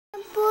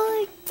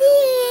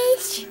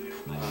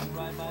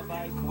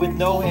With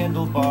no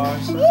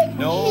handlebars,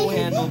 no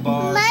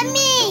handlebars,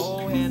 Mommy.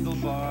 no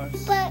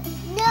handlebars. But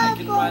no I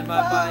can ride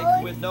my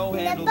bike with no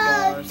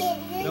handlebars,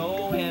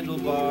 no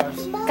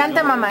handlebars.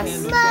 Canta, mamás.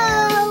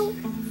 No.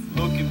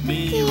 Look at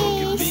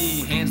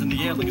me, hands in the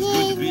air like it's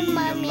good to be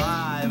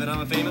alive. And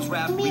I'm a famous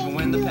rapper, even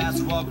when the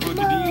past are all crooked.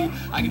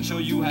 I can show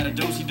you how to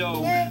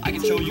do-si-do, I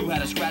can show you how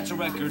to scratch a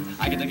record,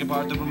 I can take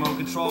apart the remote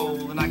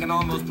control, and I can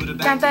almost put it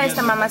back Canta together.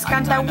 esta, mamás.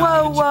 Canta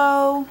wow,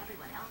 wow.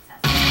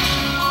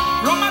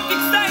 Romantic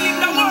style in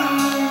the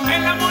world,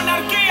 en la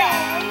monarquía.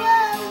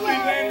 Mi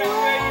reina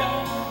bella,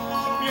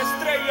 mi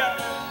estrella.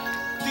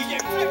 DJ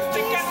Flex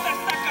te canta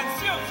esta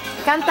canción.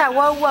 Canta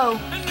wow, wow.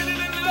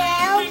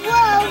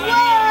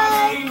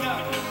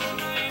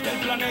 Del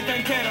planeta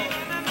entero.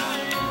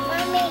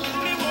 Mommy.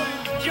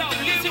 Yo,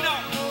 listen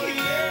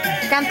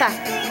up. Canta.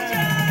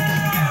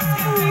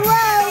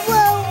 Wow,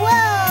 wow,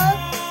 wow.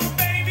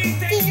 Baby,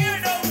 te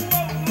quiero,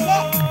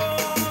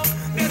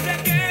 desde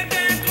que te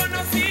he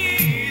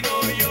conocido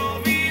yo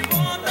vivo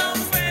tan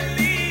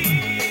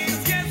feliz.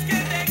 Y es que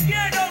te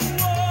quiero,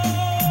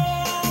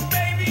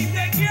 baby,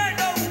 te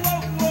quiero,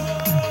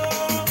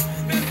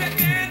 desde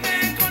que te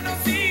he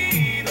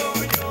conocido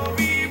yo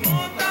vivo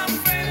tan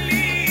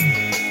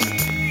feliz.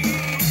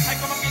 Ay,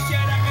 como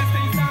quisiera en este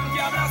instante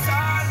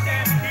abrazarte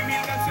y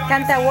mil canciones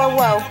Canta wow,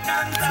 wow.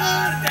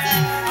 cantarte.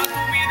 A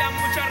tu vida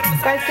muchas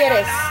rosas ¿Cuál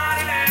quieres?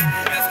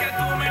 es que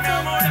tú me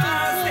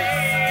enamoraste,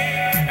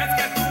 es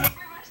que tú...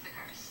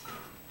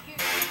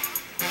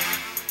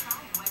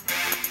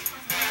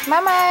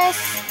 Mamás.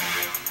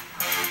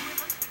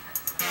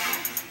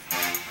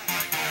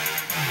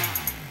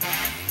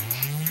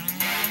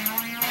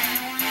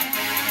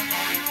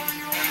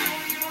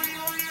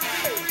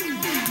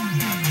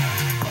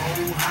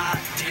 Oh, hot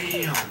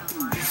damn,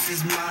 this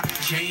is my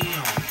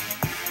jam.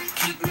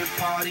 Keep me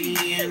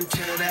partying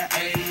till the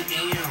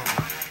AM.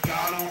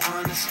 Y'all don't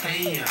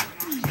understand.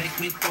 Make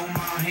me throw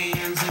my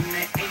hands in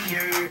the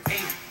air,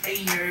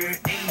 air,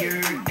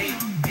 air, air.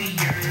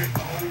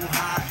 Oh,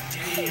 hot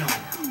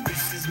damn,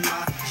 this is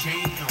my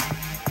jam.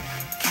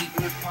 Keep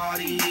me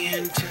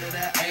partying till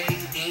the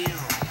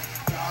AM.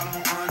 Y'all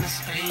don't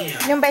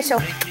understand. Y un beso.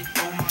 Make me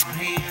throw my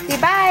hands Di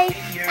bye.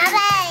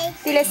 Bye-bye.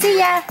 Dile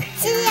silla.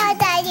 See you,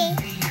 Daddy.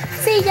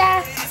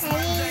 Silla.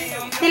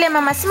 Daddy. Dile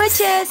mamá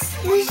smooches.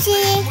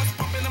 Lucy.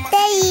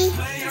 Daddy.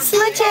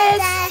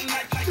 Smooches.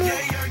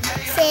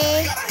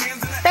 See.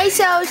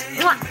 Besos.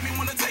 Mua.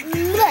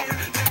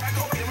 Look.